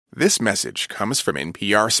This message comes from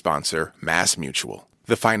NPR sponsor MassMutual.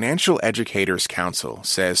 The Financial Educators Council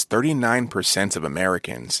says 39% of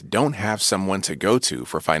Americans don't have someone to go to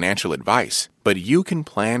for financial advice, but you can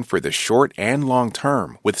plan for the short and long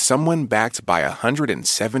term with someone backed by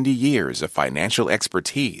 170 years of financial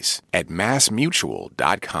expertise at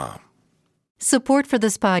MassMutual.com. Support for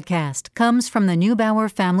this podcast comes from the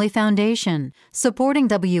Neubauer Family Foundation, supporting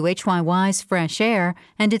WHYY's Fresh Air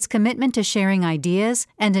and its commitment to sharing ideas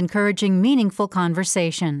and encouraging meaningful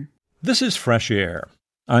conversation. This is Fresh Air.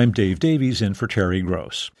 I'm Dave Davies in for Terry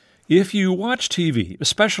Gross. If you watch TV,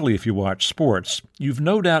 especially if you watch sports, you've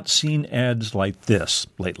no doubt seen ads like this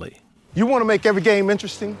lately. You want to make every game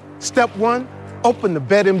interesting? Step 1, open the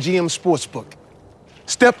BetMGM Sportsbook.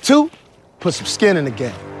 Step 2, put some skin in the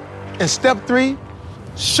game. And step 3,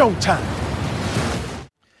 showtime.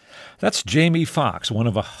 That's Jamie Foxx, one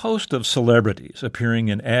of a host of celebrities appearing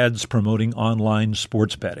in ads promoting online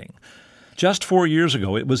sports betting. Just 4 years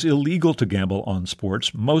ago, it was illegal to gamble on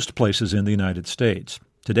sports most places in the United States.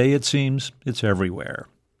 Today, it seems it's everywhere.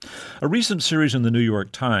 A recent series in the New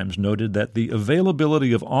York Times noted that the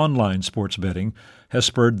availability of online sports betting has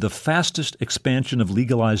spurred the fastest expansion of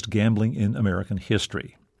legalized gambling in American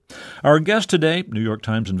history. Our guest today, New York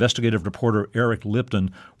Times investigative reporter Eric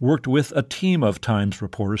Lipton, worked with a team of Times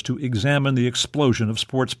reporters to examine the explosion of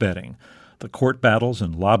sports betting, the court battles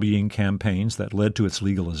and lobbying campaigns that led to its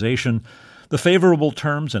legalization, the favorable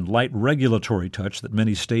terms and light regulatory touch that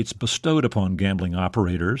many states bestowed upon gambling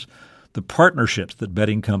operators, the partnerships that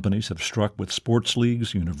betting companies have struck with sports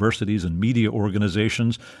leagues, universities, and media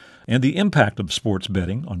organizations, and the impact of sports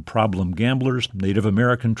betting on problem gamblers, Native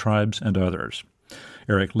American tribes, and others.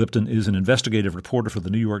 Eric Lipton is an investigative reporter for the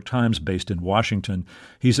New York Times based in Washington.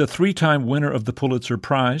 He's a 3-time winner of the Pulitzer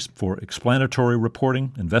Prize for explanatory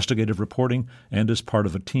reporting, investigative reporting, and is part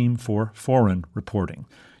of a team for foreign reporting.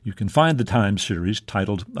 You can find the Times series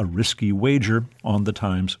titled A Risky Wager on the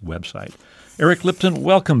Times website. Eric Lipton,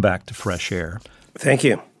 welcome back to Fresh Air. Thank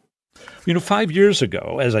you. 5 years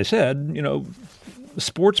ago, as I said,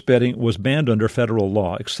 sports betting was banned under federal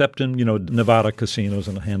law, except in, Nevada casinos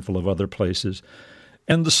and a handful of other places.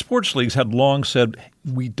 And the sports leagues had long said,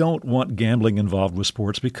 we don't want gambling involved with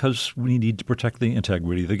sports because we need to protect the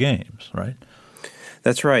integrity of the games, right?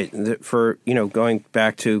 That's right. For, going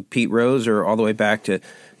back to Pete Rose or all the way back to,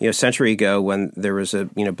 a century ago when there was a,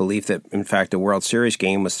 belief that, in fact, a World Series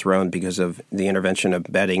game was thrown because of the intervention of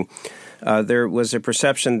betting, there was a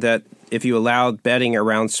perception that if you allowed betting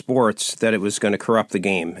around sports, that it was going to corrupt the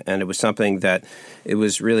game. And it was something that it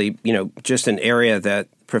was really, just an area that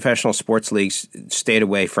professional sports leagues stayed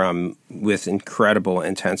away from with incredible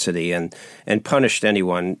intensity and punished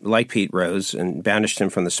anyone like Pete Rose and banished him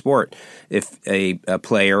from the sport if a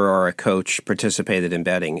player or a coach participated in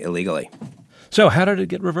betting illegally. So how did it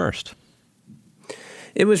get reversed?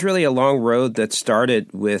 It was really a long road that started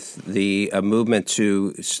with the movement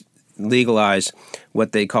to legalize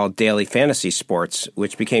what they called daily fantasy sports,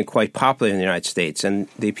 which became quite popular in the United States. And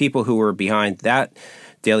the people who were behind that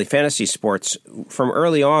daily fantasy sports from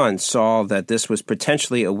early on saw that this was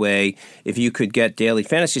potentially a way, if you could get daily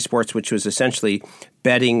fantasy sports, which was essentially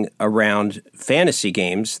betting around fantasy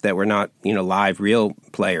games that were not, live real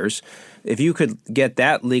players. If you could get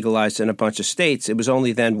that legalized in a bunch of states, it was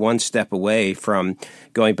only then one step away from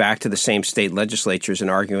going back to the same state legislatures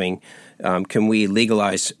and arguing, can we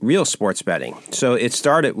legalize real sports betting? So it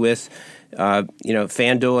started with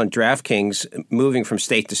FanDuel and DraftKings moving from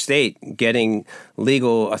state to state, getting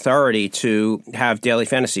legal authority to have daily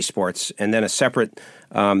fantasy sports, and then a separate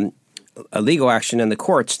a legal action in the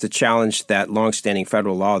courts to challenge that longstanding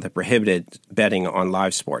federal law that prohibited betting on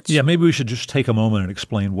live sports. Yeah, maybe we should just take a moment and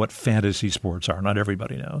explain what fantasy sports are. Not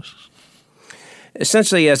everybody knows.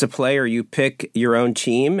 Essentially, as a player, you pick your own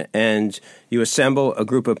team and you assemble a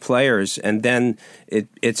group of players, and then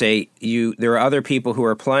there are other people who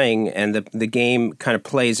are playing, and the game kind of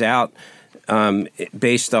plays out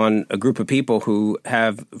based on a group of people who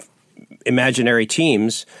have imaginary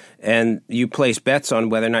teams, and you place bets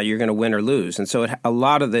on whether or not you're going to win or lose. And so a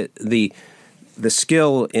lot of the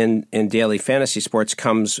skill in daily fantasy sports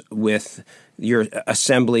comes with your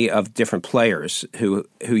assembly of different players who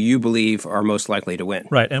you believe are most likely to win.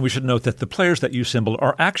 Right, and we should note that the players that you assemble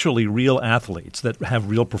are actually real athletes that have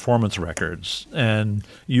real performance records, and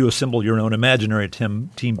you assemble your own imaginary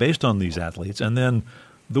team based on these athletes, and then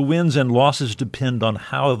the wins and losses depend on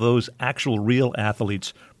how those actual real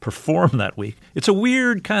athletes perform that week. It's a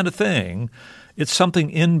weird kind of thing. It's something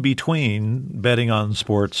in between betting on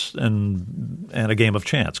sports and a game of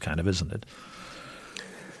chance, kind of, isn't it?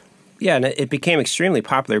 Yeah, and it became extremely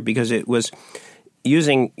popular because it was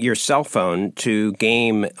using your cell phone to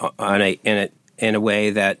game in a way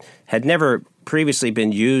that had never previously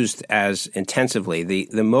been used as intensively.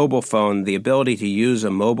 The mobile phone, the ability to use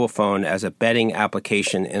a mobile phone as a betting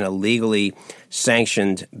application in a legally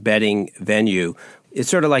sanctioned betting venue, it's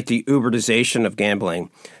sort of like the Uberization of gambling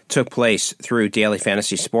took place through daily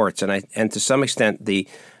fantasy sports, and to some extent the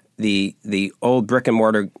old brick and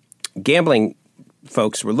mortar gambling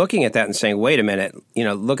folks were looking at that and saying, wait a minute,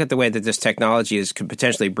 look at the way that this technology is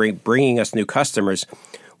potentially bringing us new customers.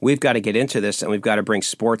 We've got to get into this, and we've got to bring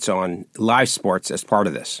sports on, live sports, as part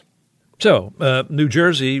of this. So New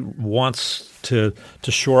Jersey wants to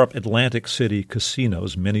shore up Atlantic City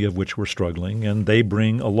casinos, many of which were struggling, and they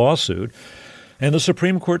bring a lawsuit. And the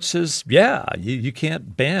Supreme Court says, yeah, you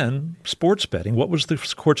can't ban sports betting. What was the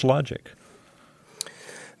court's logic?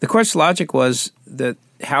 The court's logic was that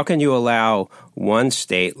how can you allow one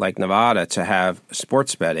state like Nevada to have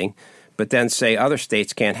sports betting, but then say other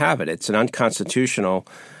states can't have it? It's an unconstitutional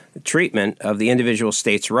treatment of the individual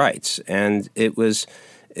states' rights. And it was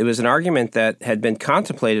an argument that had been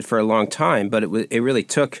contemplated for a long time, but it really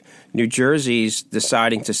took New Jersey's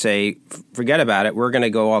deciding to say, forget about it, we're going to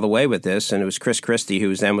go all the way with this. And it was Chris Christie,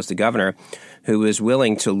 who then was the governor, who was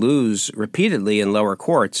willing to lose repeatedly in lower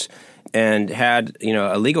courts and had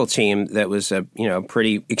a legal team that was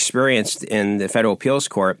pretty experienced in the federal appeals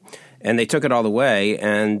court, and they took it all the way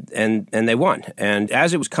and they won. And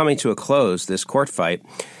as it was coming to a close, this court fight,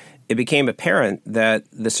 it became apparent that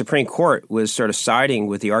the Supreme Court was sort of siding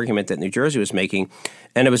with the argument that New Jersey was making,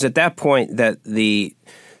 and it was at that point that the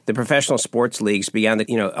professional sports leagues began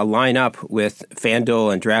to line up with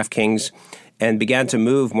FanDuel and DraftKings and began to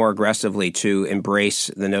move more aggressively to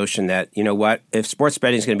embrace the notion that, if sports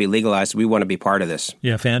betting is going to be legalized, we want to be part of this.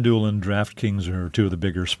 Yeah, FanDuel and DraftKings are two of the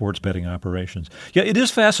bigger sports betting operations. Yeah, it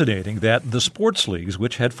is fascinating that the sports leagues,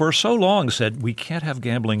 which had for so long said we can't have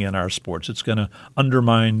gambling in our sports, it's going to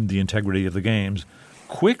undermine the integrity of the games,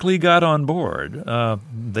 quickly got on board.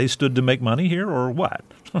 They stood to make money here, or what?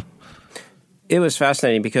 It was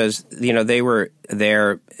fascinating because, they were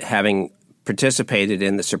there having participated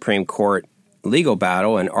in the Supreme Court legal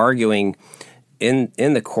battle and arguing in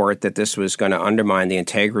the court that this was going to undermine the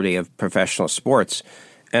integrity of professional sports.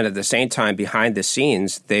 And at the same time, behind the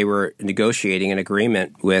scenes, they were negotiating an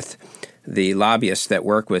agreement with the lobbyists that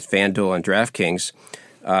work with FanDuel and DraftKings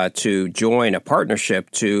to join a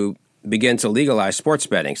partnership to begin to legalize sports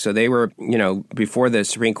betting. So they were, before the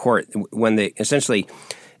Supreme Court, when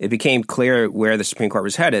it became clear where the Supreme Court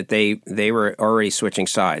was headed, they were already switching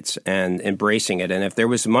sides and embracing it. And if there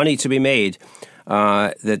was money to be made,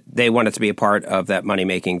 that they wanted to be a part of that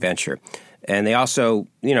money-making venture. And they also,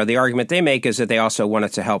 the argument they make is that they also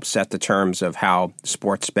wanted to help set the terms of how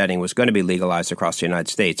sports betting was going to be legalized across the United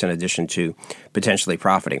States, in addition to potentially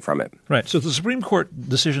profiting from it. Right. So the Supreme Court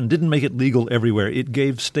decision didn't make it legal everywhere. It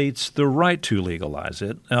gave states the right to legalize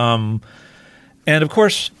it. And, of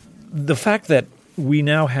course, the fact that we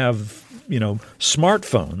now have,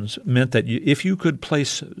 smartphones meant that if you could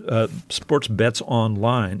place sports bets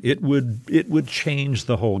online, it would change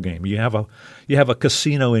the whole game. You have a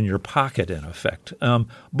casino in your pocket, in effect.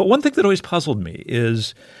 But one thing that always puzzled me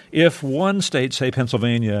is if one state, say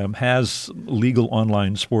Pennsylvania, has legal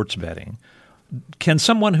online sports betting, can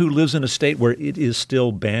someone who lives in a state where it is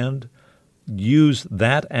still banned use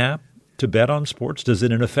that app to bet on sports? Does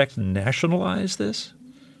it, in effect, nationalize this?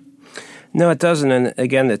 No, it doesn't. And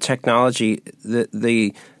again, the technology,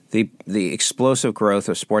 the explosive growth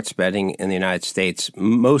of sports betting in the United States,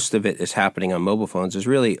 most of it is happening on mobile phones, is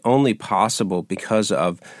really only possible because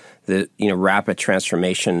of the rapid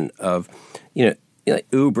transformation of like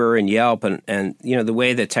Uber and Yelp and the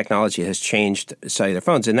way that technology has changed cellular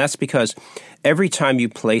phones. And that's because every time you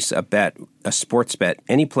place a bet, a sports bet,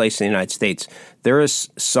 any place in the United States, there is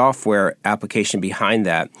software application behind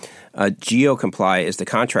that. GeoComply is the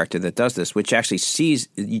contractor that does this, which actually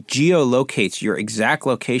geolocates your exact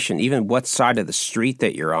location, even what side of the street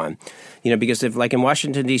that you're on. Because if, like in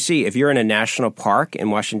Washington, D.C., if you're in a national park in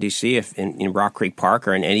Washington, D.C., if in Rock Creek Park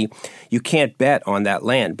or in any, you can't bet on that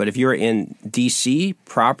land. But if you're in D.C.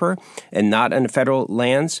 proper and not in federal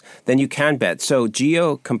lands, then you can bet. So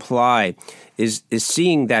GeoComply is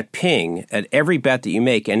seeing that ping at every bet that you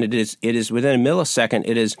make, and it is within a millisecond.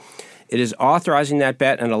 It is authorizing that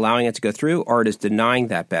bet and allowing it to go through, or it is denying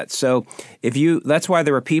that bet. So that's why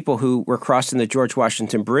there were people who were crossing the George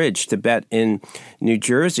Washington Bridge to bet in New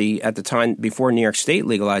Jersey at the time before New York State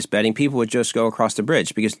legalized betting. People would just go across the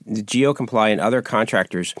bridge because the GeoComply and other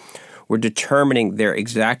contractors were determining their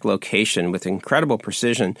exact location with incredible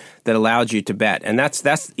precision that allowed you to bet. And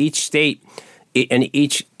that's each state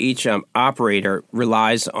each operator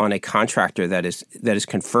relies on a contractor that is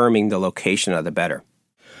confirming the location of the bettor.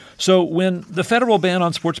 So when the federal ban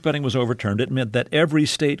on sports betting was overturned, it meant that every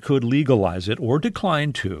state could legalize it or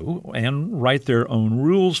decline to and write their own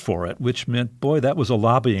rules for it, which meant, boy, that was a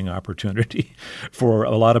lobbying opportunity for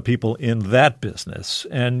a lot of people in that business.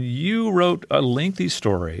 And you wrote a lengthy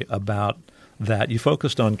story about that. You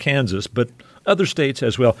focused on Kansas, but other states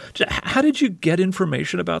as well. How did you get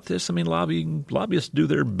information about this? I mean, lobbyists do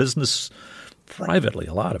their business privately,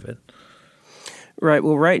 a lot of it. Right.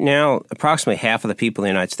 Well, right now, approximately half of the people in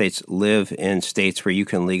the United States live in states where you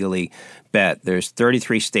can legally bet. There's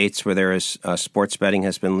 33 states where there is sports betting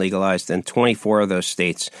has been legalized, and 24 of those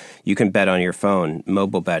states you can bet on your phone,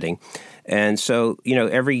 mobile betting. And so,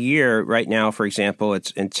 every year, right now, for example,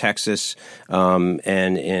 it's in Texas and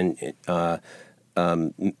in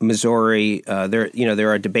Missouri.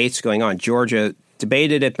 There are debates going on. Georgia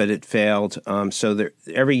debated it, but it failed. So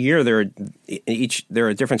every year there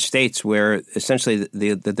are different states where essentially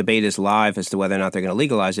the debate is live as to whether or not they're going to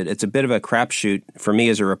legalize it. It's a bit of a crapshoot for me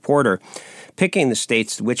as a reporter, picking the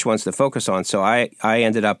states, which ones to focus on. So I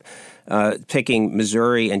ended up picking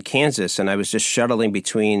Missouri and Kansas, and I was just shuttling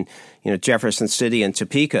between Jefferson City and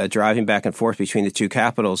Topeka, driving back and forth between the two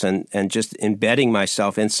capitals, and just embedding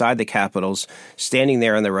myself inside the capitals, standing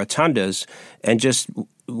there in the rotundas, and just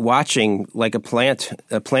watching like a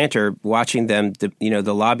planter, watching them,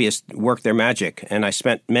 the lobbyists work their magic. And I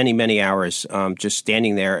spent many, many hours just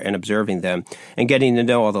standing there and observing them and getting to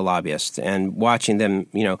know all the lobbyists and watching them,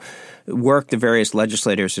 work the various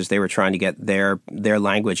legislators as they were trying to get their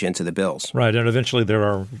language into the bills. Right. And eventually there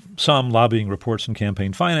are some lobbying reports and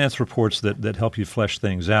campaign finance reports that help you flesh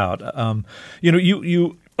things out.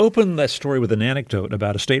 You open that story with an anecdote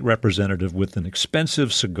about a state representative with an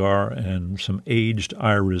expensive cigar and some aged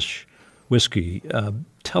Irish whiskey.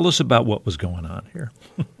 Tell us about what was going on here.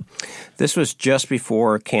 This was just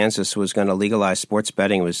before Kansas was going to legalize sports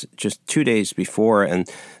betting. It was just 2 days before, and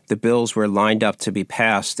the bills were lined up to be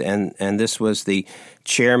passed. And this was the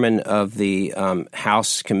chairman of the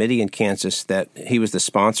House committee in Kansas that he was the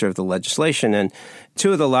sponsor of the legislation. And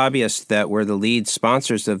two of the lobbyists that were the lead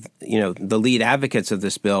sponsors of, the lead advocates of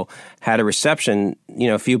this bill had a reception,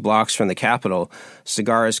 a few blocks from the Capitol,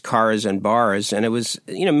 cigars, cars, and bars. And it was,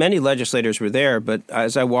 many legislators were there. But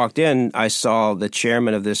as I walked in, I saw the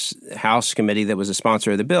chairman of this House committee that was a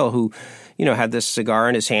sponsor of the bill who, had this cigar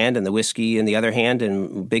in his hand and the whiskey in the other hand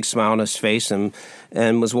and a big smile on his face and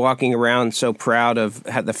was walking around so proud of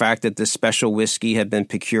the fact that this special whiskey had been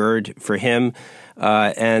procured for him.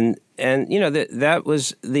 That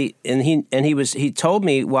was he told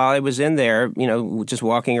me while I was in there, just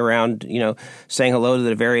walking around, saying hello to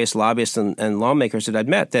the various lobbyists and lawmakers that I'd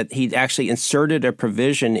met, that he'd actually inserted a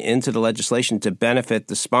provision into the legislation to benefit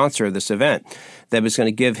the sponsor of this event that was going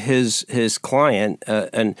to give his client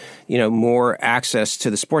more access to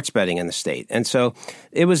the sports betting in the state. And so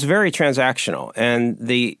it was very transactional. And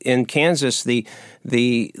in Kansas, the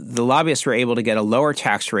lobbyists were able to get a lower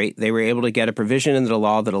tax rate. They were able to get a provision into the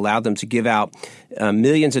law that allowed them to give out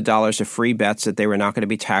millions of dollars of free bets that they were not going to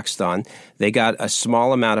be taxed on. They got a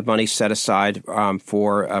small amount of money set aside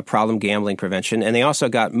for problem gambling prevention. And they also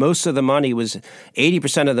got most of the money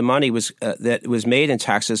 80% of the money that was made in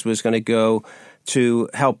taxes was going to go to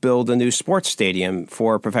help build a new sports stadium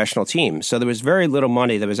for professional teams. So there was very little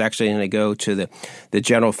money that was actually going to go to the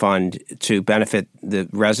general fund to benefit the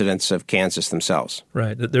residents of Kansas themselves.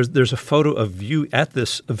 Right. There's a photo of you at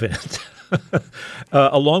this event.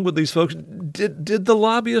 Along with these folks, did the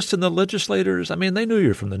lobbyists and the legislators, they knew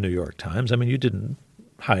you're from the New York Times. You didn't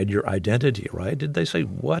hide your identity, right? Did they say,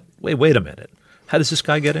 what? Wait a minute. How does this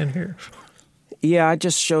guy get in here? Yeah, I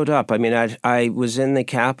just showed up. I was in the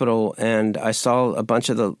Capitol and I saw a bunch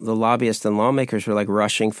of the lobbyists and lawmakers were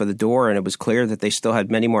rushing for the door, and it was clear that they still had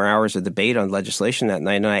many more hours of debate on legislation that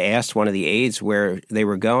night. And I asked one of the aides where they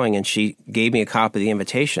were going, and she gave me a copy of the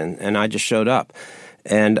invitation, and I just showed up.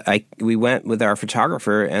 And we went with our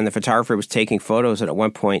photographer, and the photographer was taking photos. And at one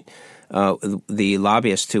point, the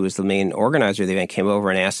lobbyist who was the main organizer of the event came over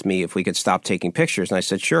and asked me if we could stop taking pictures. And I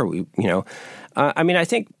said, sure. I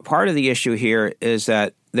think part of the issue here is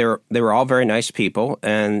that they were all very nice people,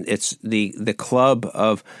 and it's the club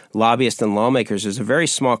of lobbyists and lawmakers is a very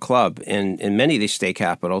small club in many of these state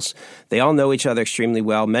capitals. They all know each other extremely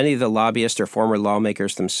well. Many of the lobbyists are former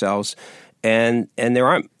lawmakers themselves. And there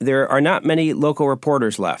are not many local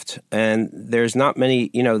reporters left, and there's not many,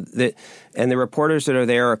 and the reporters that are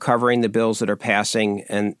there are covering the bills that are passing,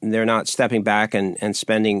 and they're not stepping back and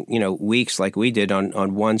spending, weeks like we did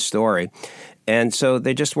on one story. And so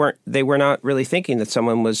they were not really thinking that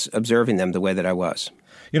someone was observing them the way that I was.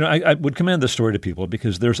 I would commend this story to people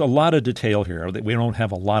because there's a lot of detail here that we don't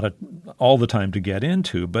have all the time to get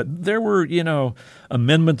into. But there were,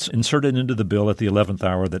 amendments inserted into the bill at the 11th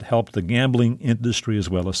hour that helped the gambling industry as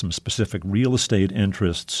well as some specific real estate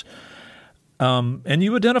interests. And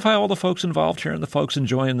you identify all the folks involved here and the folks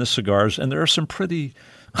enjoying the cigars. And there are some pretty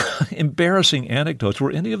embarrassing anecdotes. Were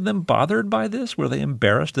any of them bothered by this? Were they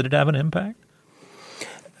embarrassed? Did it have an impact?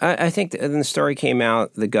 I think when the story came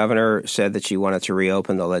out, the governor said that she wanted to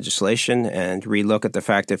reopen the legislation and relook at the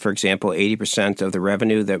fact that, for example, 80% of the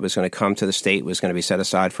revenue that was going to come to the state was going to be set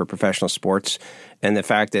aside for professional sports. And the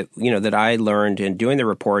fact that, that I learned in doing the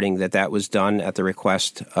reporting that was done at the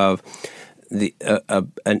request of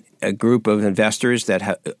a group of investors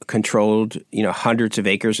that controlled hundreds of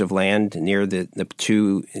acres of land near the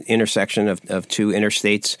two intersection of two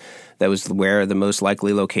interstates. That was where the most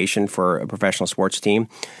likely location for a professional sports team,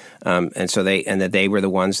 and that they were the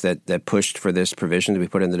ones that pushed for this provision to be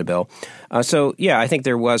put into the bill. I think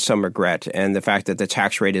there was some regret, and the fact that the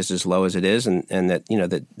tax rate is as low as it is, and that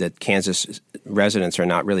that Kansas residents are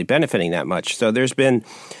not really benefiting that much. So there's been.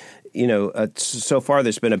 So far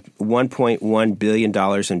there's been $1.1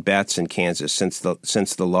 billion in bets in Kansas since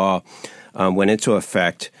the law went into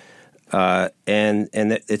effect, and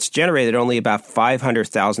it's generated only about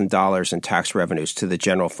 $500,000 in tax revenues to the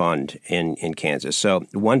general fund in Kansas. So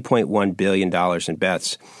 $1.1 billion in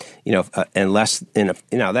bets, and less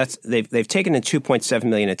that's they've taken in $2.7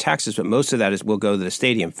 million in taxes, but most of that will go to the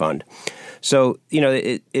stadium fund. So,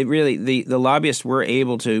 it really the lobbyists were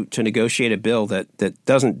able to negotiate a bill that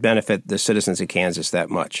doesn't benefit the citizens of Kansas that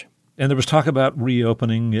much. And there was talk about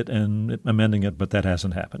reopening it and amending it, but that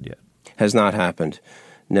hasn't happened yet. Has not happened.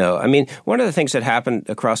 No. I mean, one of the things that happened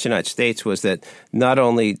across the United States was that not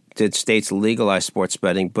only did states legalize sports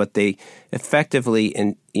betting, but they effectively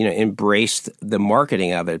embraced the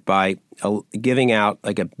marketing of it by giving out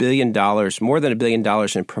like $1 billion, more than $1 billion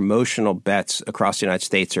in promotional bets across the United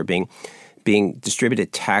States are being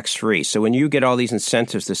distributed tax-free. So when you get all these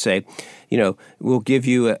incentives to say, we'll give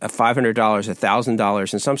you a $500,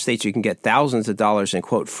 $1,000, in some states you can get thousands of dollars in,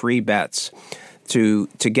 quote, free bets to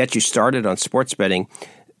get you started on sports betting.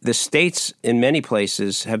 The states in many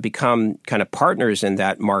places have become kind of partners in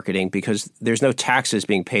that marketing because there's no taxes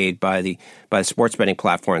being paid by the sports betting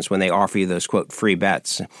platforms when they offer you those, quote, free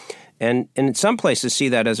bets. And in some places see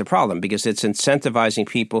that as a problem because it's incentivizing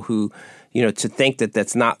people who to think that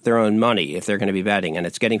that's not their own money if they're going to be betting. And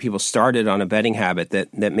it's getting people started on a betting habit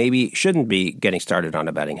that maybe shouldn't be getting started on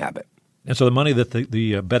a betting habit. And so the money that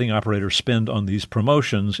the betting operators spend on these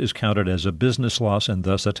promotions is counted as a business loss and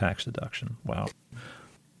thus a tax deduction. Wow.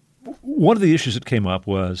 One of the issues that came up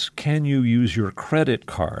was, can you use your credit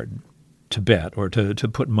card to bet or to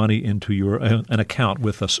put money into an account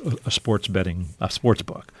with a sports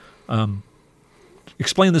book?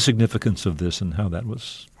 Explain the significance of this and how that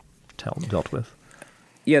was dealt with.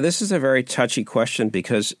 Yeah, this is a very touchy question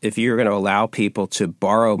because if you're going to allow people to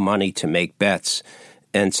borrow money to make bets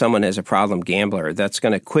and someone is a problem gambler, that's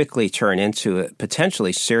going to quickly turn into a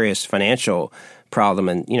potentially serious financial problem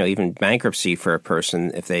and, even bankruptcy for a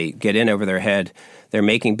person if they get in over their head. They're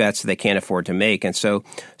making bets that they can't afford to make. And so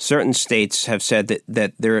certain states have said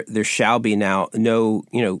that there shall be now no,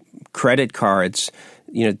 credit cards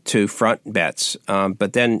to front bets.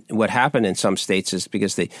 But then what happened in some states is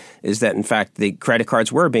that in fact the credit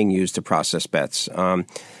cards were being used to process bets.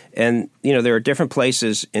 And there are different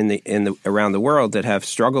places around the world that have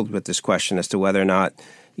struggled with this question as to whether or not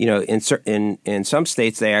in some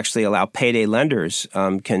states they actually allow payday lenders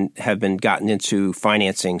can have been gotten into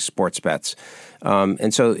financing sports bets.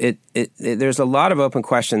 And so there's a lot of open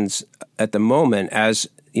questions at the moment as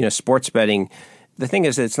sports betting. The thing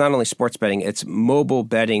is that it's not only sports betting, it's mobile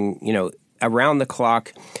betting, around the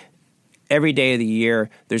clock, every day of the year.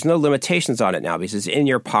 There's no limitations on it now because it's in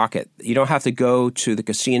your pocket. You don't have to go to the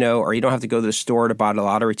casino or you don't have to go to the store to buy a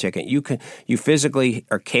lottery ticket. You physically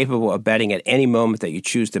are capable of betting at any moment that you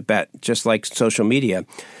choose to bet, just like social media.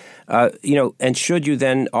 And should you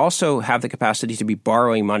then also have the capacity to be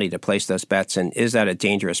borrowing money to place those bets, and is that a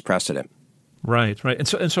dangerous precedent? Right. And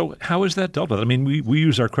so how is that dealt with? I mean, we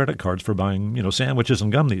use our credit cards for buying, sandwiches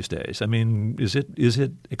and gum these days. I mean, is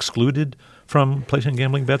it excluded from placing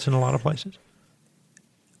gambling bets in a lot of places?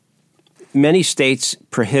 Many states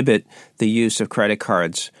prohibit the use of credit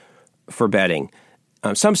cards for betting.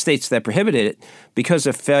 Some states that prohibited it because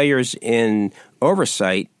of failures in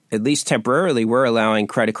oversight, at least temporarily, were allowing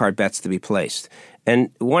credit card bets to be placed.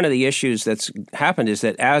 And one of the issues that's happened is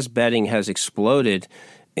that as betting has exploded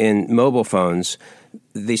in mobile phones,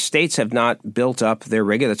 the states have not built up their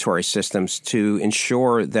regulatory systems to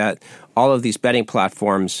ensure that all of these betting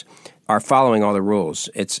platforms are following all the rules.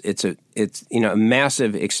 It's a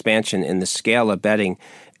massive expansion in the scale of betting,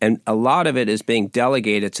 and a lot of it is being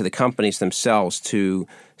delegated to the companies themselves to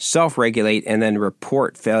self-regulate and then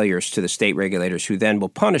report failures to the state regulators, who then will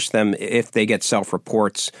punish them if they get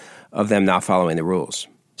self-reports of them not following the rules.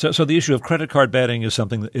 So the issue of credit card betting is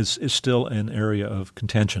something that is still an area of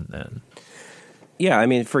contention then. Yeah, I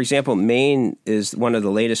mean, for example, Maine is one of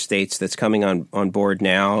the latest states that's coming on board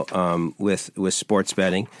now with sports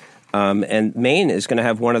betting. And Maine is going to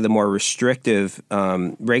have one of the more restrictive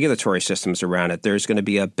regulatory systems around it. There's going to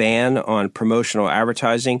be a ban on promotional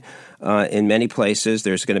advertising in many places.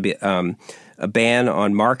 There's going to be a ban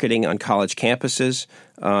on marketing on college campuses.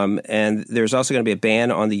 And there's also going to be a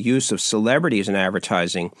ban on the use of celebrities in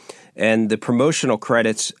advertising. And the promotional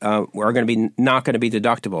credits are going to be not going to be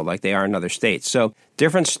deductible like they are in other states. So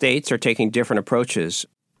different states are taking different approaches.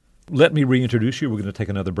 Let me reintroduce you. We're going to take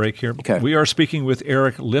another break here. Okay. We are speaking with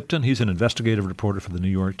Eric Lipton. He's an investigative reporter for the New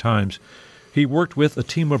York Times. He worked with a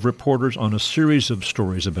team of reporters on a series of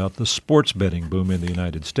stories about the sports betting boom in the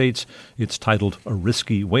United States. It's titled A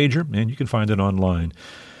Risky Wager, and you can find it online.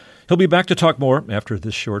 He'll be back to talk more after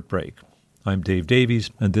this short break. I'm Dave Davies,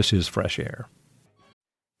 and this is Fresh Air.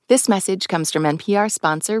 This message comes from NPR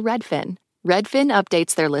sponsor Redfin. Redfin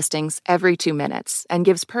updates their listings every 2 minutes and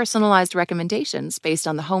gives personalized recommendations based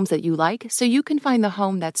on the homes that you like, so you can find the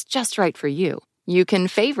home that's just right for you. You can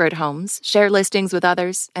favorite homes, share listings with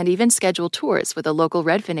others, and even schedule tours with a local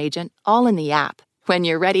Redfin agent, all in the app. When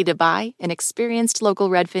you're ready to buy, an experienced local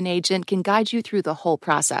Redfin agent can guide you through the whole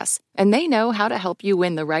process, and they know how to help you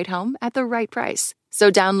win the right home at the right price.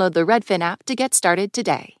 So download the Redfin app to get started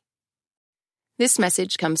today. This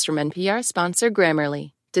message comes from NPR sponsor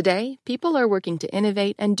Grammarly. Today, people are working to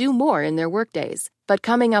innovate and do more in their workdays, but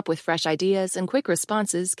coming up with fresh ideas and quick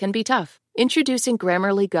responses can be tough. Introducing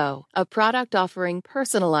Grammarly Go, a product offering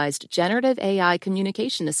personalized generative AI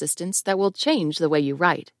communication assistants that will change the way you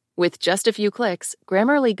write. With just a few clicks,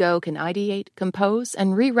 Grammarly Go can ideate, compose,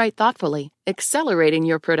 and rewrite thoughtfully, accelerating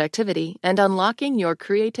your productivity and unlocking your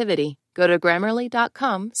creativity. Go to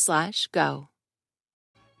Grammarly.com/go.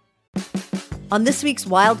 On this week's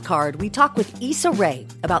Wild Card, we talk with Issa Rae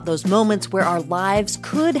about those moments where our lives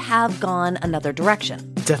could have gone another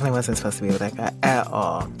direction. Definitely wasn't supposed to be with that guy at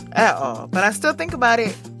all. At all. But I still think about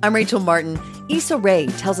it. I'm Rachel Martin. Issa Rae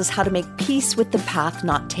tells us how to make peace with the path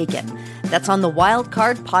not taken. That's on the Wild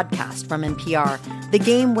Card podcast from NPR, the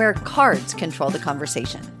game where cards control the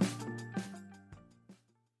conversation.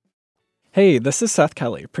 Hey, this is Seth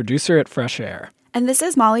Kelly, producer at Fresh Air. And this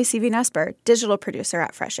is Molly Seavy-Nesper, digital producer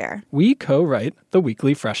at Fresh Air. We co-write the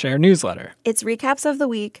weekly Fresh Air newsletter. It's recaps of the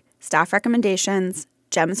week, staff recommendations,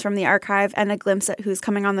 gems from the archive, and a glimpse at who's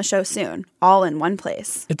coming on the show soon, all in one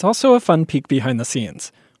place. It's also a fun peek behind the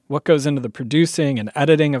scenes, what goes into the producing and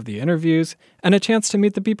editing of the interviews, and a chance to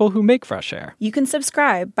meet the people who make Fresh Air. You can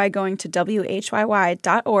subscribe by going to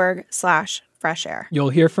whyy.org/freshair. You'll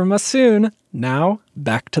hear from us soon. Now,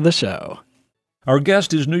 back to the show. Our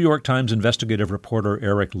guest is New York Times investigative reporter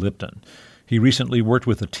Eric Lipton. He recently worked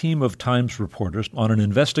with a team of Times reporters on an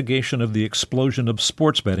investigation of the explosion of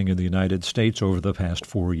sports betting in the United States over the past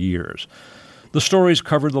 4 years. The stories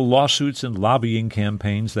cover the lawsuits and lobbying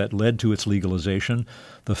campaigns that led to its legalization,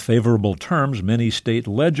 the favorable terms many state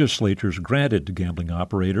legislatures granted to gambling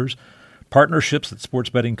operators, partnerships that sports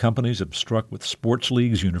betting companies have struck with sports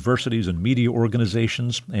leagues, universities, and media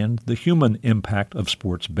organizations, and the human impact of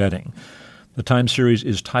sports betting. The Times series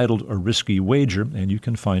is titled A Risky Wager, and you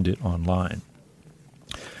can find it online.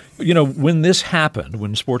 You know, when this happened,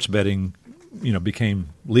 when sports betting, became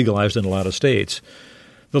legalized in a lot of states,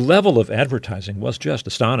 the level of advertising was just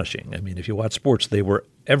astonishing. I mean, if you watch sports, they were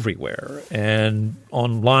everywhere. And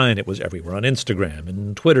online, it was everywhere, on Instagram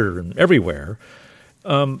and Twitter and everywhere.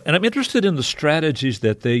 And I'm interested in the strategies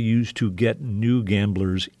that they use to get new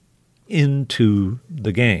gamblers into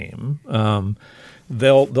the game.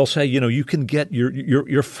 They'll say, you can get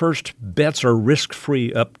your first bets are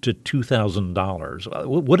risk-free up to $2,000.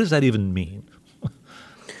 What does that even mean?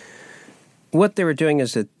 What they were doing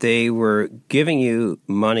is that they were giving you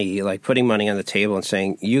money, like putting money on the table and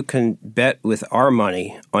saying, you can bet with our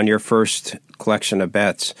money on your first collection of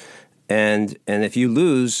bets. And if you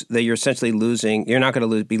lose, that you're essentially losing. You're not going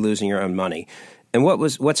to be losing your own money. And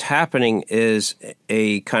what's happening is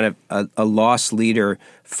a kind of a loss leader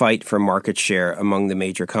fight for market share among the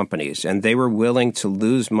major companies. And they were willing to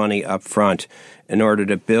lose money up front in order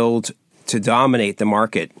to dominate the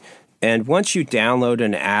market. And once you download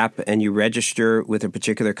an app and you register with a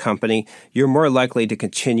particular company, you're more likely to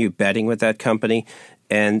continue betting with that company.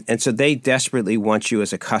 And so they desperately want you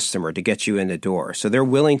as a customer to get you in the door. So they're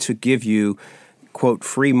willing to give you quote,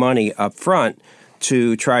 free money up front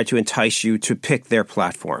to try to entice you to pick their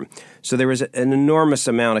platform. So there was an enormous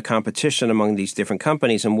amount of competition among these different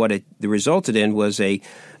companies, and what it resulted in was a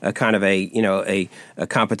kind of a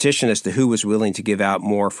competition as to who was willing to give out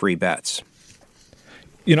more free bets.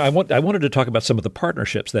 I wanted to talk about some of the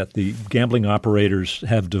partnerships that the gambling operators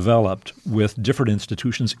have developed with different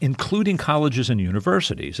institutions, including colleges and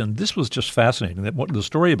universities. And this was just fascinating. The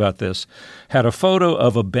story about this had a photo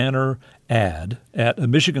of a banner ad at a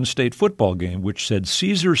Michigan State football game which said,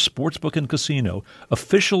 "Caesars Sportsbook and Casino,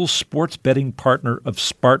 official sports betting partner of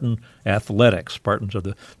Spartan Athletics." Spartans are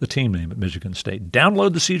the team name at Michigan State.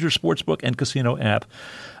 Download the Caesars Sportsbook and Casino app,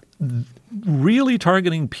 really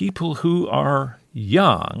targeting people who are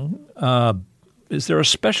young. Is there a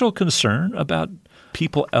special concern about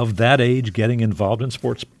people of that age getting involved in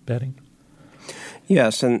sports betting?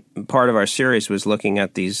 Yes, and part of our series was looking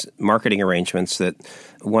at these marketing arrangements that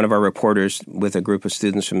one of our reporters with a group of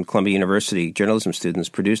students from Columbia University, journalism students,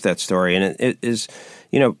 produced that story. And it is,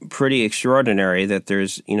 pretty extraordinary that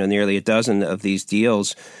there's, nearly a dozen of these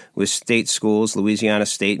deals with state schools, Louisiana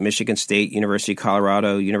State, Michigan State, University of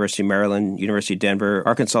Colorado, University of Maryland, University of Denver,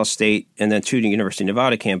 Arkansas State, and then two University of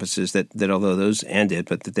Nevada campuses that although those ended,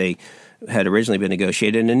 but that they had originally been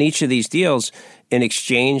negotiated. And in each of these deals, in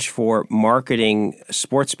exchange for marketing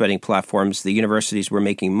sports betting platforms, the universities were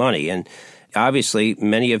making money. And obviously,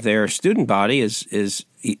 many of their student body is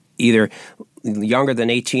either younger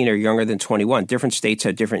than 18 or younger than 21. Different states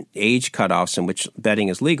have different age cutoffs in which betting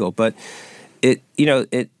is legal. But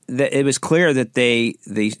it was clear that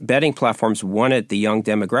the betting platforms wanted the young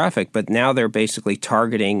demographic, but now they're basically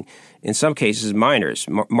targeting, in some cases, minors.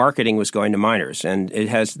 Marketing was going to minors, and it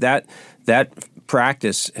has that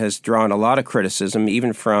practice has drawn a lot of criticism,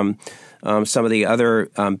 even from some of the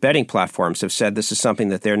other betting platforms have said this is something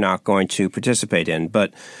that they're not going to participate in.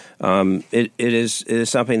 But it is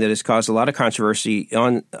something that has caused a lot of controversy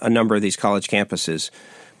on a number of these college campuses.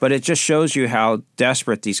 But it just shows you how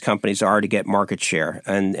desperate these companies are to get market share,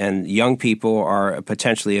 and young people are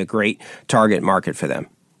potentially a great target market for them.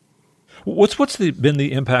 What's been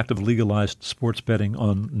the impact of legalized sports betting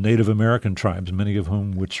on Native American tribes, many of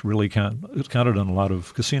whom which really counted on a lot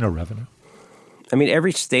of casino revenue? I mean,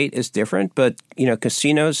 every state is different, but,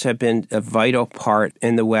 casinos have been a vital part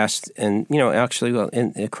in the West and,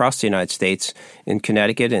 across the United States, in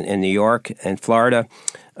Connecticut and in New York and Florida.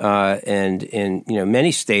 And in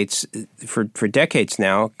many states for decades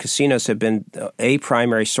now, casinos have been a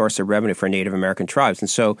primary source of revenue for Native American tribes. And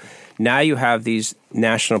so now you have these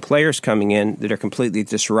national players coming in that are completely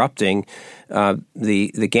disrupting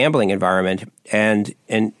the gambling environment. And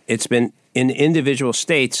it's been in individual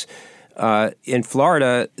states. In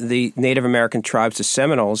Florida, the Native American tribes, the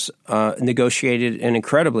Seminoles, negotiated an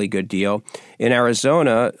incredibly good deal. In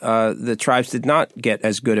Arizona, the tribes did not get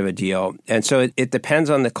as good of a deal. And so it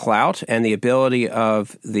depends on the clout and the ability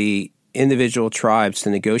of the individual tribes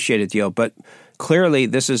to negotiate a deal. But clearly,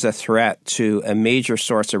 this is a threat to a major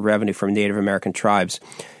source of revenue from Native American tribes.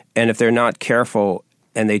 And if they're not careful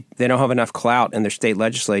and they don't have enough clout in their state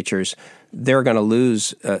legislatures, they're going to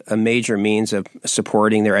lose a major means of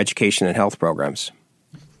supporting their education and health programs.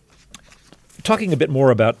 Talking a bit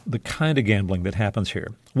more about the kind of gambling that happens here,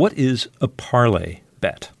 what is a parlay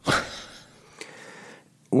bet?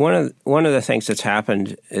 One of the things that's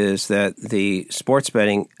happened is that the sports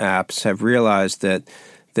betting apps have realized that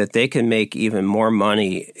they can make even more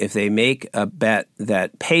money if they make a bet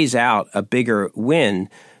that pays out a bigger win,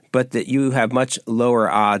 but that you have much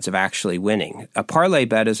lower odds of actually winning. A parlay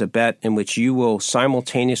bet is a bet in which you will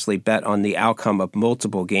simultaneously bet on the outcome of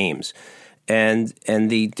multiple games. And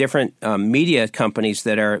the different media companies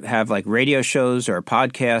that have like radio shows or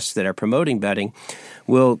podcasts that are promoting betting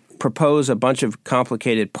will propose a bunch of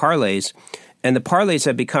complicated parlays. And the parlays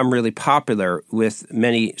have become really popular with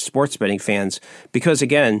many sports betting fans because,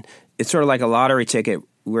 again, it's sort of like a lottery ticket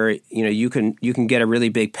where you can get a really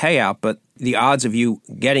big payout, but the odds of you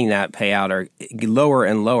getting that payout are lower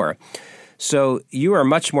and lower. So you are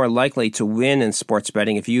much more likely to win in sports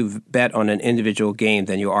betting if you bet on an individual game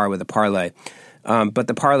than you are with a parlay. But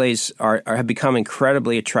the parlays have become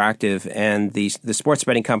incredibly attractive, and the sports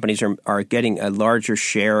betting companies are getting a larger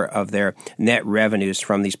share of their net revenues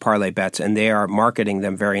from these parlay bets, and they are marketing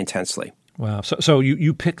them very intensely. Wow. So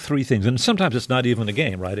you pick three things, and sometimes it's not even a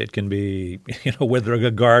game, right? It can be, whether a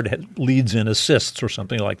guard leads in assists or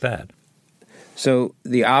something like that. So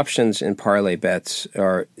the options in parlay bets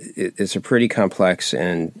it's a pretty complex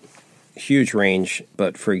and huge range.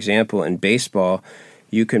 But for example, in baseball,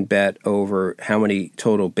 you can bet over how many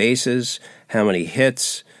total bases, how many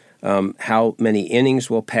hits, how many innings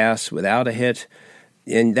will pass without a hit.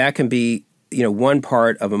 And that can be one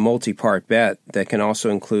part of a multi-part bet that can also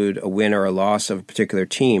include a win or a loss of a particular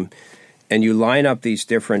team. And you line up these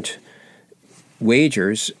different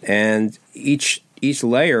wagers, and each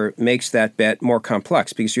layer makes that bet more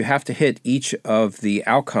complex because you have to hit each of the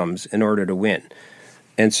outcomes in order to win.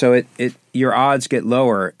 And so your odds get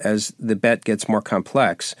lower as the bet gets more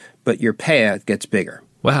complex, but your payout gets bigger.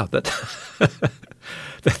 Wow, it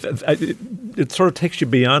sort of takes you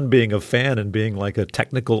beyond being a fan and being like a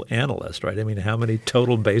technical analyst, right? I mean, how many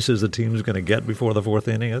total bases the team's going to get before the fourth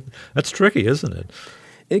inning? That's tricky, isn't it?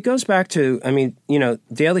 It goes back to,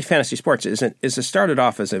 daily fantasy sports started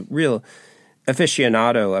off as a real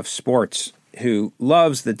aficionado of sports who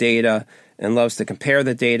loves the data and loves to compare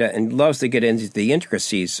the data and loves to get into the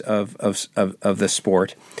intricacies of the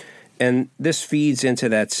sport. And this feeds into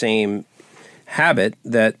that same habit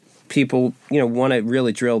that people, want to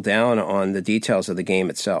really drill down on the details of the game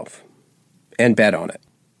itself and bet on it.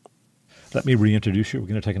 Let me reintroduce you. We're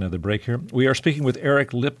going to take another break here. We are speaking with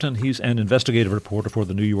Eric Lipton. He's an investigative reporter for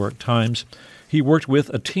the New York Times. He worked with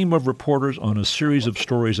a team of reporters on a series of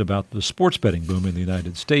stories about the sports betting boom in the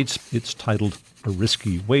United States. It's titled A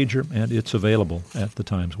Risky Wager, and it's available at the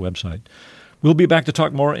Times website. We'll be back to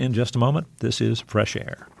talk more in just a moment. This is Fresh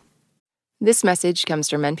Air. This message comes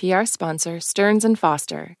from NPR sponsor Stearns &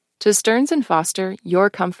 Foster. To Stearns & Foster, your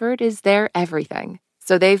comfort is their everything.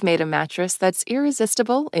 So they've made a mattress that's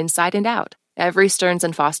irresistible inside and out. Every Stearns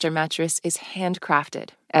 & Foster mattress is handcrafted.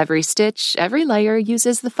 Every stitch, every layer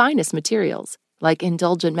uses the finest materials, like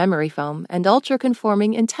indulgent memory foam and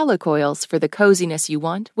ultra-conforming IntelliCoils for the coziness you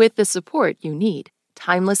want with the support you need.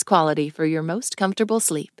 Timeless quality for your most comfortable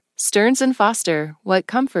sleep. Stearns & Foster, what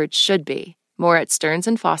comfort should be. More at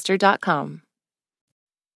stearnsandfoster.com.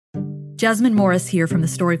 Jasmine Morris here from the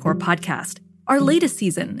StoryCorps podcast. Our latest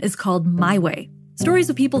season is called My Way.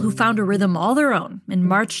 Stories of people who found a rhythm all their own and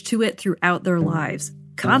marched to it throughout their lives.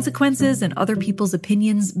 Consequences and other people's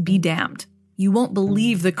opinions be damned. You won't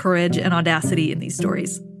believe the courage and audacity in these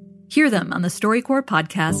stories. Hear them on the StoryCorps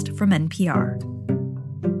podcast from NPR.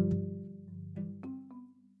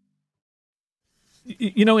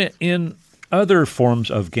 In other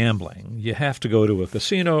forms of gambling, you have to go to a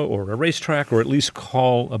casino or a racetrack or at least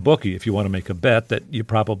call a bookie if you want to make a bet that you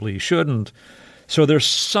probably shouldn't. So there's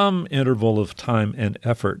some interval of time and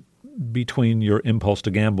effort between your impulse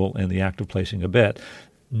to gamble and the act of placing a bet.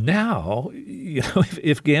 Now,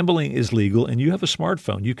 if gambling is legal and you have a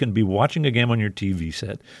smartphone, you can be watching a game on your TV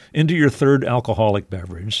set, into your third alcoholic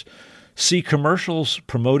beverage, see commercials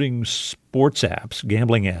promoting sports apps,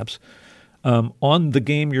 gambling apps, on the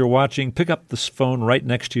game you're watching, pick up this phone right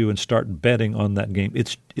next to you and start betting on that game.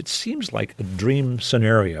 It seems like a dream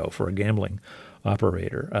scenario for a gambling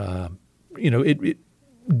operator.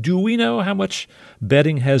 Do we know how much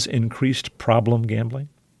betting has increased problem gambling?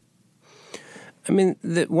 I mean,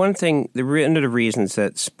 one of the reasons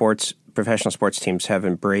that professional sports teams have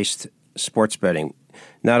embraced sports betting,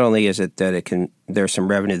 not only is it that there's some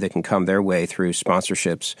revenue that can come their way through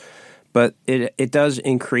sponsorships, but it does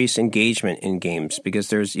increase engagement in games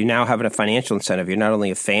because you now have a financial incentive. You're not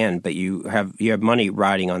only a fan, but you have money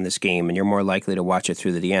riding on this game, and you're more likely to watch it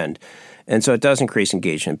through to the end. And so it does increase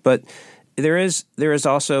engagement. But there is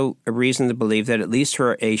also a reason to believe that at least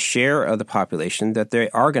for a share of the population that they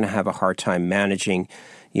are going to have a hard time managing,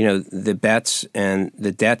 the bets and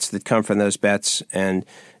the debts that come from those bets and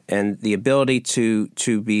the ability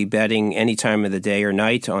to be betting any time of the day or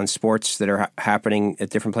night on sports that are happening at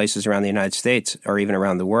different places around the United States or even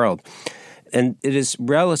around the world. And it is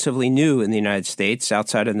relatively new in the United States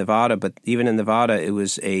outside of Nevada, but even in Nevada, it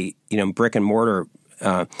was a brick and mortar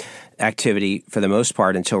activity for the most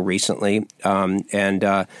part until recently, and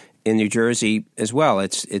in New Jersey as well.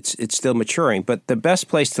 It's still maturing, but the best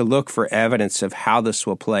place to look for evidence of how this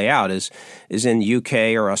will play out is in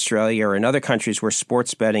UK or Australia or in other countries where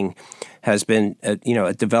sports betting has been a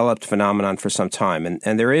developed phenomenon for some time,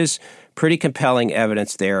 and there is pretty compelling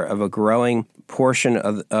evidence there of a growing portion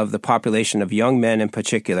of the population of young men in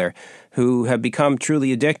particular who have become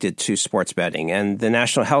truly addicted to sports betting. And the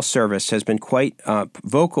National Health Service has been quite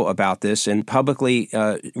vocal about this and publicly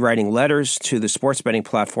writing letters to the sports betting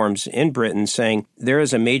platforms in Britain saying there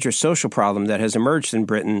is a major social problem that has emerged in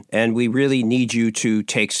Britain and we really need you to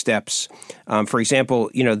take steps. For example,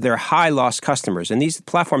 they're high-loss customers, and these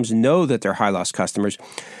platforms know that they're high-loss customers.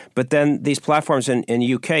 But then these platforms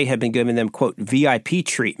in UK have been giving them, quote, VIP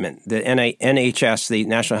treatment. The NHS, the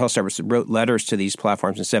National Health Service, wrote letters to these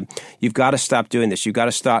platforms and said, you've got to stop doing this. You've got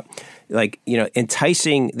to stop,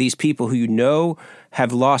 enticing these people who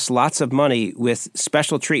have lost lots of money with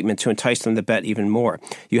special treatment to entice them to bet even more.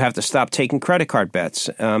 You have to stop taking credit card bets.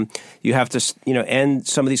 You have to, end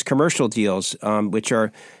some of these commercial deals, which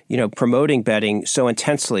are, promoting betting so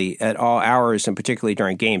intensely at all hours and particularly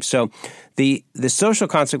during games. So the social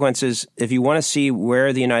consequences, if you want to see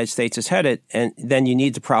where the United States is headed, and then you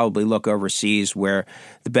need to probably look overseas where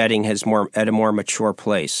the betting has at a more mature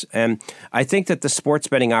place. And I think that the sports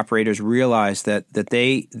betting operators realize that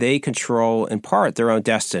they control in part their own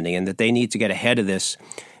destiny, and that they need to get ahead of this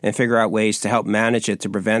and figure out ways to help manage it to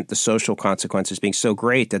prevent the social consequences being so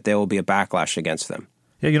great that there will be a backlash against them.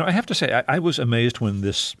 Yeah, I have to say, I was amazed when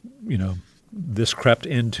this crept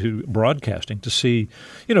into broadcasting to see,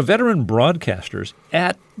 veteran broadcasters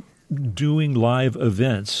at doing live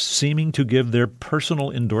events seeming to give their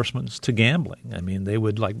personal endorsements to gambling. I mean, they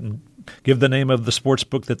would give the name of the sports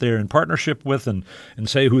book that they're in partnership with and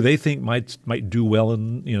say who they think might do well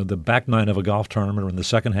in, the back nine of a golf tournament or in the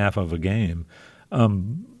second half of a game.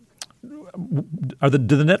 Do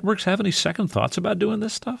the networks have any second thoughts about doing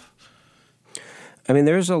this stuff? I mean,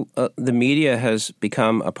 the media has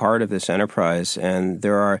become a part of this enterprise, and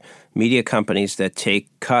there are media companies that take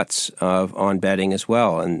cuts on betting as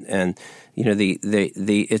well, and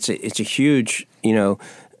it's a huge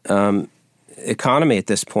economy at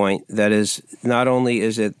this point. That is, not only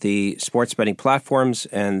is it the sports betting platforms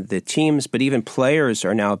and the teams, but even players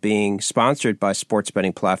are now being sponsored by sports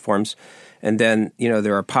betting platforms. And then,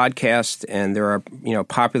 there are podcasts and there are,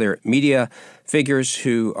 popular media figures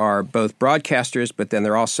who are both broadcasters, but then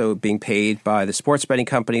they're also being paid by the sports betting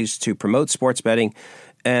companies to promote sports betting.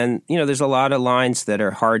 And, there's a lot of lines that are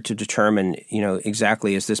hard to determine,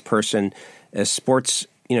 exactly is this person a sports,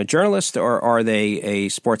 journalist or are they a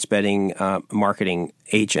sports betting marketing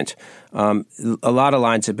agent? A lot of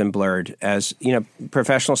lines have been blurred as,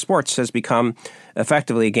 professional sports has become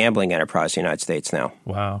effectively a gambling enterprise in the United States now.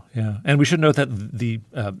 Wow, yeah. And we should note that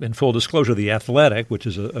in full disclosure, The Athletic, which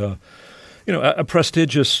is a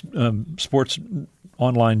prestigious sports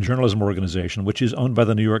online journalism organization, which is owned by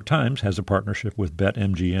the New York Times, has a partnership with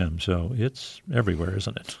BetMGM. So it's everywhere,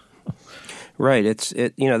 isn't it? Right.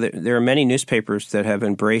 There are many newspapers that have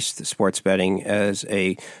embraced sports betting as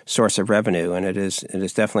a source of revenue, and it is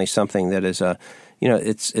definitely something that is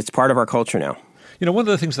it's part of our culture now. One of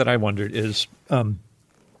the things that I wondered is, for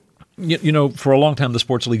a long time the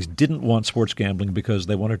sports leagues didn't want sports gambling because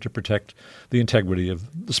they wanted to protect the integrity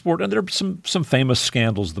of the sport. And there are some famous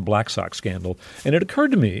scandals, the Black Sox scandal. And it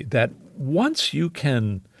occurred to me that once you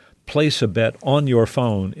can place a bet on your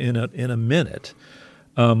phone in a minute,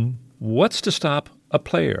 what's to stop a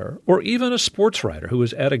player or even a sports writer who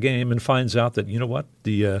is at a game and finds out that,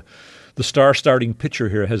 the star starting pitcher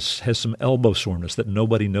here has some elbow soreness that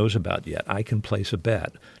nobody knows about yet. I can place a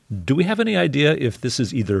bet. Do we have any idea if this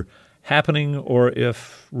is either happening or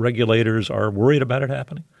if regulators are worried about it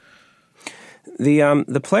happening?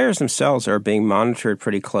 The players themselves are being monitored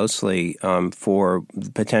pretty closely for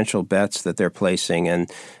potential bets that they're placing, and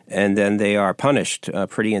then they are punished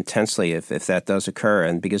pretty intensely if that does occur.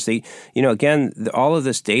 And because all of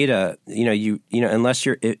this data, unless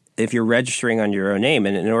if you're registering on your own name,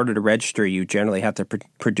 and in order to register, you generally have to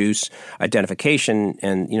produce identification,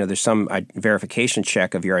 and there's some verification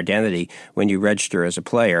check of your identity when you register as a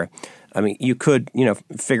player. I mean, you could,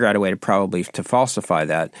 figure out a way to falsify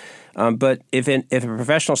that. But if a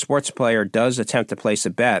professional sports player does attempt to place a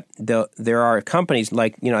bet, there are companies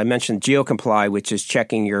like, I mentioned GeoComply, which is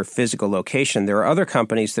checking your physical location. There are other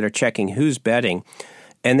companies that are checking who's betting.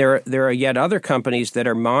 And there are yet other companies that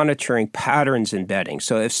are monitoring patterns in betting.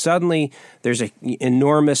 So if suddenly there's an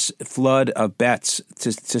enormous flood of bets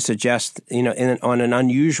to suggest, on an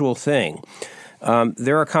unusual thing,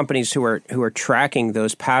 there are companies who are tracking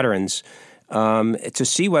those patterns to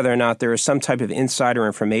see whether or not there is some type of insider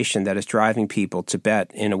information that is driving people to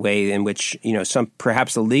bet in a way in which,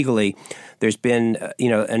 perhaps illegally there's been,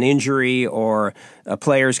 an injury or a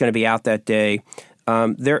player is going to be out that day.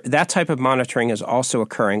 That type of monitoring is also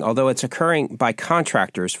occurring, although it's occurring by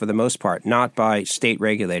contractors for the most part, not by state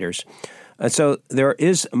regulators. And so there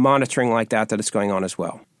is monitoring like that is going on as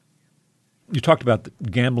well. You talked about the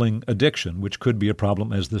gambling addiction, which could be a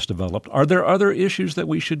problem as this developed. Are there other issues that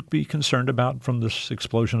we should be concerned about from this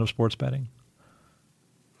explosion of sports betting?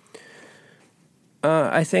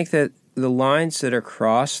 I think that the lines that are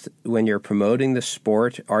crossed when you're promoting the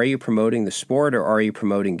sport, are you promoting the sport or are you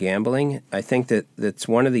promoting gambling? I think that's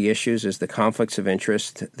one of the issues is the conflicts of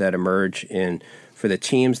interest that emerge for the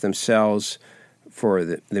teams themselves, for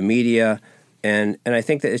the media, and I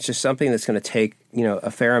think that it's just something that's going to take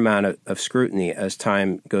a fair amount of scrutiny as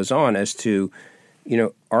time goes on as to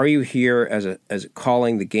are you here as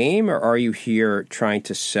calling the game, or are you here trying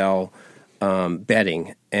to sell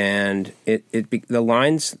betting? And the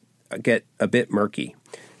lines get a bit murky.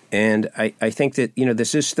 And I think that,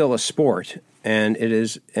 this is still a sport, but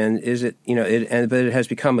it has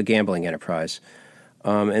become a gambling enterprise.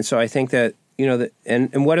 And so I think that,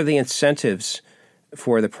 and what are the incentives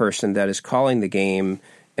for the person that is calling the game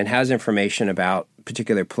and has information about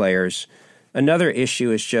particular players? Another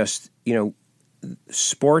issue is just,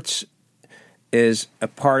 sports is a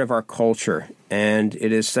part of our culture, and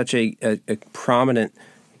it is such a prominent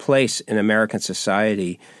place in American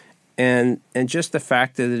society. And just the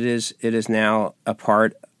fact that it is now a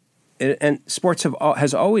part, and sports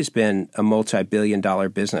has always been a multi-billion-dollar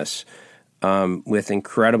business with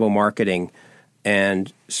incredible marketing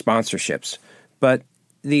and sponsorships. But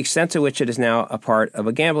the extent to which it is now a part of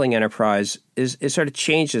a gambling enterprise is sort of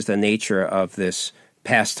changes the nature of this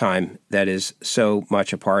pastime that is so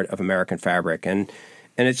much a part of American fabric. And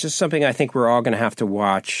it's just something I think we're all going to have to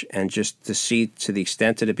watch, and just to see to the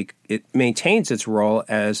extent that it maintains its role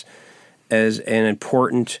as an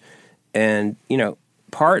important and,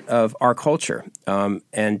 part of our culture.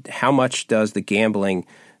 And how much does the gambling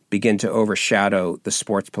begin to overshadow the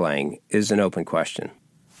sports playing is an open question.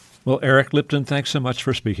 Well, Eric Lipton, thanks so much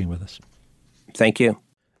for speaking with us. Thank you.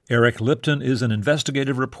 Eric Lipton is an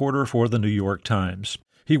investigative reporter for the New York Times.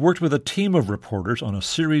 He worked with a team of reporters on a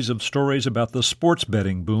series of stories about the sports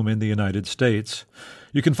betting boom in the United States.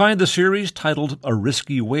 You can find the series titled A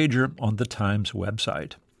Risky Wager on the Times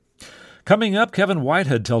website. Coming up, Kevin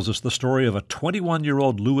Whitehead tells us the story of a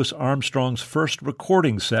 21-year-old Louis Armstrong's first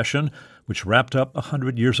recording session, which wrapped up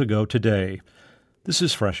 100 years ago today. This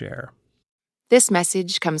is Fresh Air. This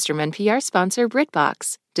message comes from NPR sponsor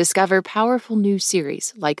BritBox. Discover powerful new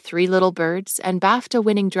series like Three Little Birds and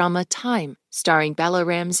BAFTA-winning drama Time, starring Bella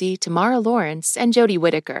Ramsey, Tamara Lawrence, and Jodie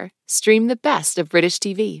Whittaker. Stream the best of British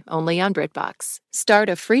TV only on BritBox. Start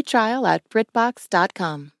a free trial at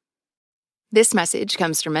BritBox.com. This message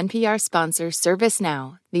comes from NPR sponsor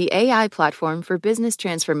ServiceNow, the AI platform for business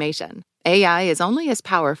transformation. AI is only as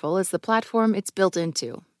powerful as the platform it's built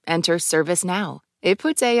into. Enter ServiceNow. It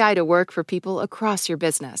puts AI to work for people across your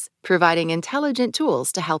business, providing intelligent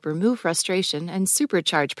tools to help remove frustration and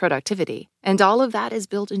supercharge productivity. And all of that is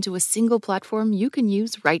built into a single platform you can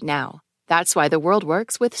use right now. That's why the world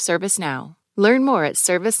works with ServiceNow. Learn more at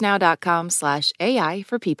servicenow.com/AI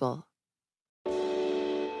for people.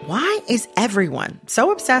 Why is everyone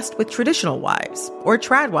so obsessed with traditional wives or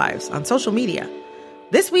trad wives on social media?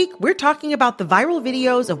 This week, we're talking about the viral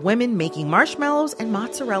videos of women making marshmallows and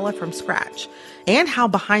mozzarella from scratch, and how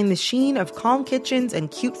behind the sheen of calm kitchens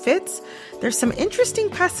and cute fits, there's some interesting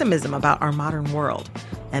pessimism about our modern world.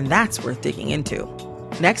 And that's worth digging into.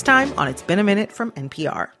 Next time on It's Been a Minute from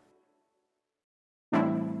NPR.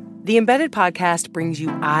 The Embedded Podcast brings you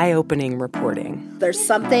eye-opening reporting. There's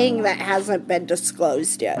something that hasn't been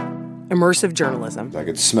disclosed yet. Immersive journalism. I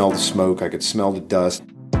could smell the smoke. I could smell the dust.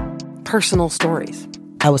 Personal stories.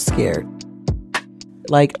 I was scared.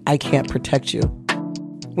 Like, I can't protect you.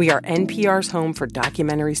 We are NPR's home for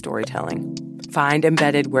documentary storytelling. Find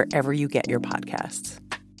Embedded wherever you get your podcasts.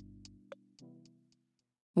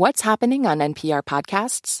 What's happening on NPR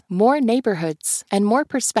podcasts? More neighborhoods and more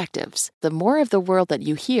perspectives. The more of the world that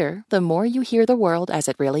you hear, the more you hear the world as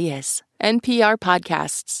it really is. NPR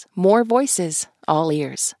podcasts. More voices, all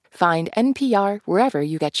ears. Find NPR wherever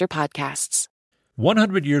you get your podcasts.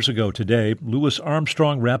 100 years ago today, Louis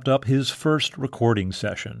Armstrong wrapped up his first recording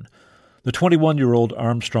session. The 21-year-old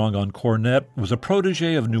Armstrong on cornet was a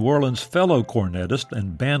protege of New Orleans' fellow cornetist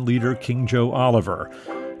and bandleader King Joe Oliver.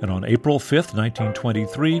 And on April 5th,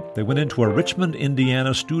 1923, they went into a Richmond,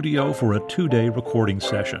 Indiana studio for a 2-day recording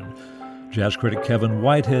session. Jazz critic Kevin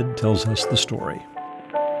Whitehead tells us the story.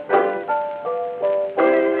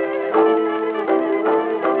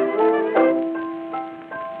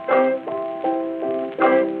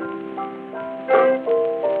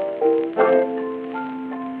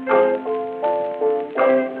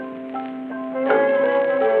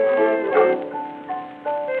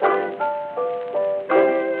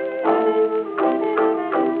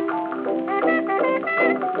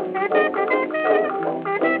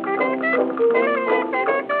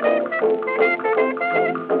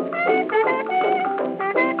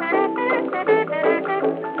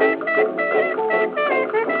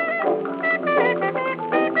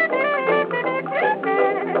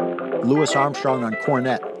 Louis Armstrong on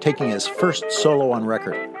cornet, taking his first solo on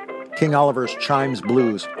record. King Oliver's Chimes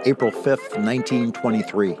Blues, April 5th,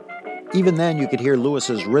 1923. Even then, you could hear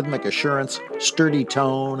Louis's rhythmic assurance, sturdy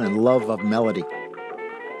tone, and love of melody.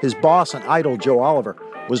 His boss and idol, Joe Oliver,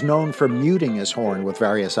 was known for muting his horn with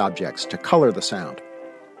various objects to color the sound.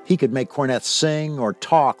 He could make cornets sing or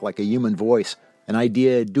talk like a human voice, an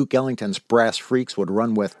idea Duke Ellington's brass freaks would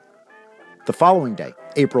run with. The following day,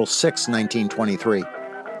 April 6, 1923,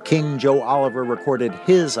 King Joe Oliver recorded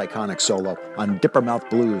his iconic solo on Dippermouth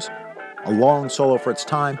Blues, a long solo for its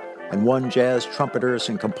time, and one jazz trumpeters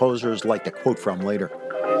and composers like to quote from later.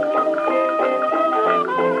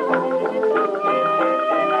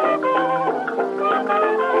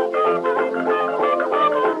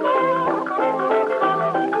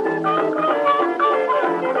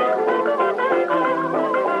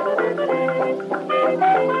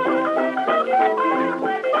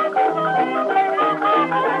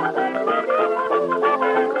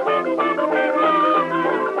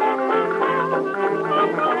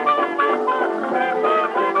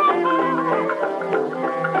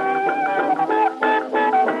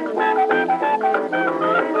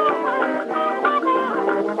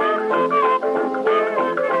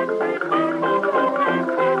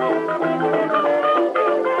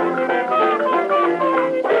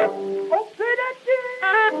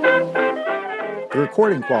 The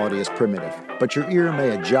recording quality is primitive, but your ear may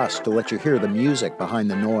adjust to let you hear the music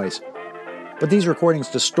behind the noise. But these recordings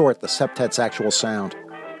distort the septet's actual sound.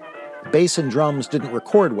 Bass and drums didn't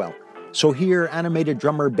record well, so here animated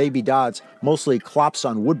drummer Baby Dodds mostly clops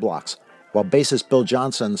on woodblocks, while bassist Bill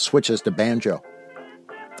Johnson switches to banjo.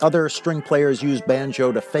 Other string players use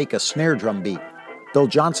banjo to fake a snare drum beat. Bill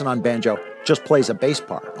Johnson on banjo just plays a bass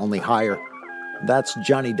part, only higher. That's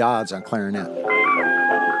Johnny Dodds on clarinet.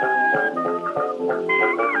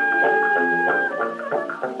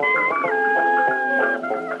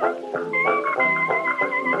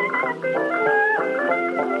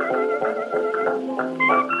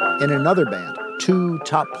 In another band, two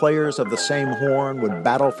top players of the same horn would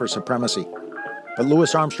battle for supremacy. But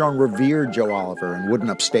Louis Armstrong revered Joe Oliver and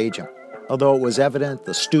wouldn't upstage him, although it was evident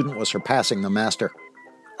the student was surpassing the master.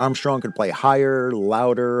 Armstrong could play higher,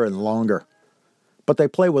 louder, and longer. But they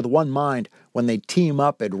play with one mind when they team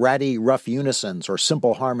up at ratty, rough unisons or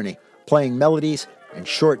simple harmony, playing melodies and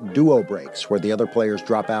short duo breaks where the other players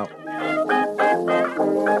drop out.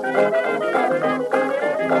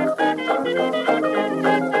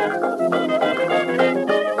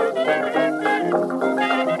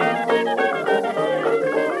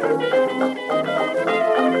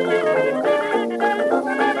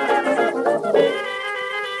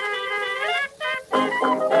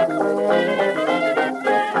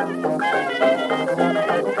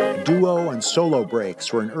 Duo and solo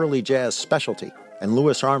breaks were an early jazz specialty, and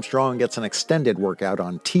Louis Armstrong gets an extended workout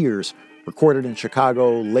on Tears, recorded in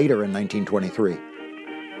Chicago later in 1923.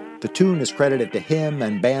 The tune is credited to him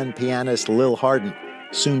and band pianist Lil Hardin,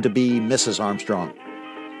 soon to be Mrs. Armstrong.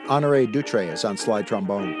 Honoré Dutré is on slide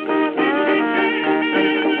trombone.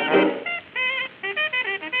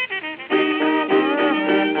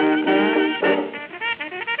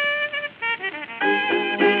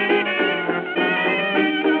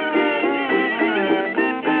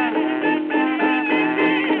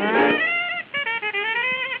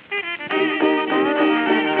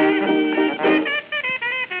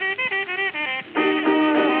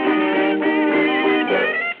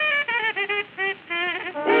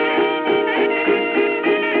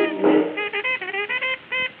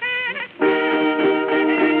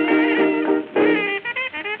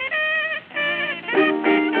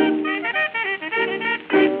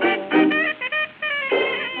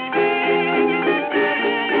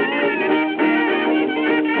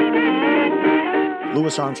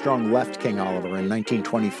 Louis Armstrong left King Oliver in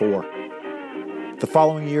 1924. The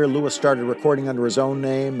following year, Louis started recording under his own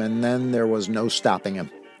name, and then there was no stopping him.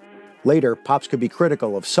 Later, Pops could be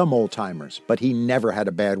critical of some old-timers, but he never had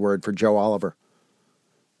a bad word for Joe Oliver.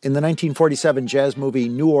 In the 1947 jazz movie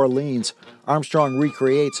New Orleans, Armstrong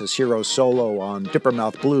recreates his hero's solo on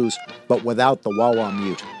Dippermouth Blues, but without the wah-wah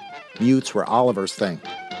mute. Mutes were Oliver's thing.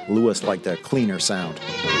 Louis liked a cleaner sound.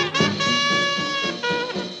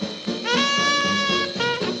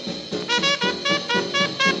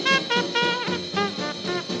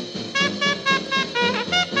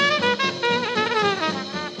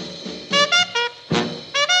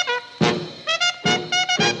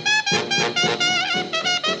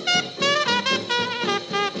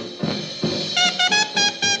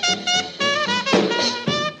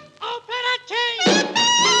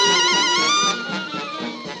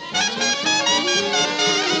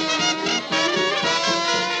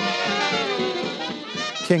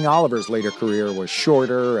 King Oliver's later career was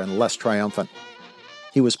shorter and less triumphant.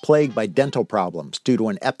 He was plagued by dental problems due to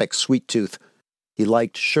an epic sweet tooth. He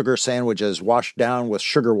liked sugar sandwiches washed down with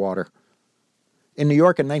sugar water. In New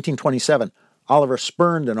York in 1927, Oliver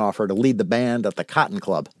spurned an offer to lead the band at the Cotton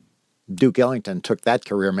Club. Duke Ellington took that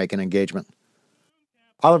career-making engagement.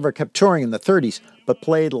 Oliver kept touring in the 30s, but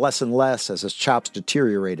played less and less as his chops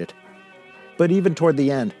deteriorated. But even toward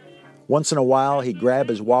the end, once in a while he'd grab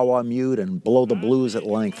his wah-wah mute and blow the blues at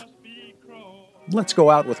length. Let's go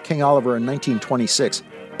out with King Oliver in 1926,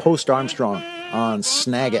 post-Armstrong, on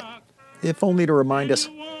Snag It, if only to remind us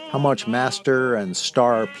how much master and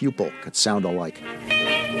star pupil could sound alike.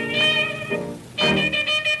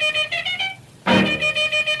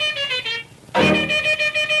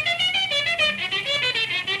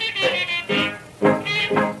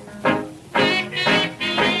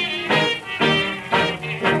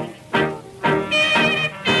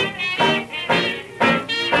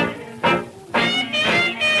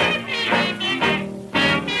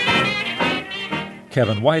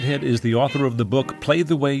 Kevin Whitehead is the author of the book Play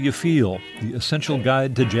the Way You Feel, the essential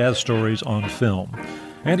guide to jazz stories on film.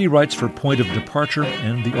 And he writes for Point of Departure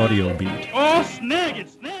and The Audio Beat. Oh, snag it,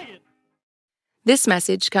 snag it. This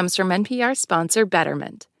message comes from NPR sponsor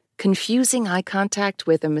Betterment. Confusing eye contact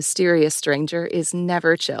with a mysterious stranger is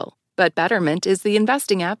never chill. But Betterment is the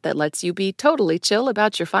investing app that lets you be totally chill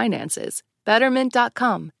about your finances.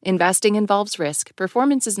 Betterment.com. Investing involves risk.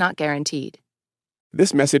 Performance is not guaranteed.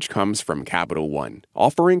 This message comes from Capital One,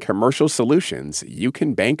 offering commercial solutions you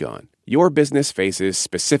can bank on. Your business faces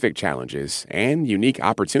specific challenges and unique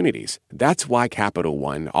opportunities. That's why Capital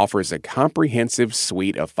One offers a comprehensive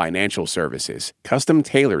suite of financial services,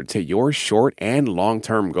 custom-tailored to your short and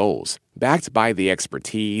long-term goals. Backed by the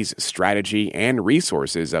expertise, strategy, and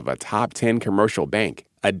resources of a top 10 commercial bank,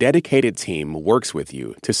 a dedicated team works with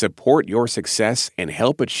you to support your success and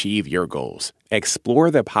help achieve your goals.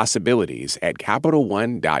 Explore the possibilities at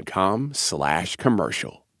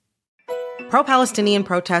CapitalOne.com/commercial. Pro-Palestinian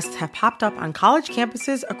protests have popped up on college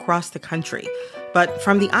campuses across the country. But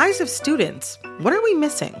from the eyes of students, what are we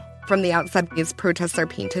missing? From the outside, these protests are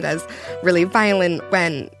painted as really violent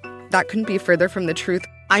when that couldn't be further from the truth.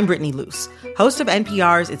 I'm Brittany Luce, host of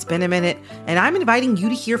NPR's It's Been a Minute, and I'm inviting you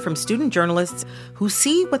to hear from student journalists who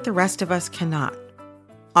see what the rest of us cannot.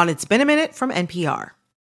 On It's Been a Minute from NPR.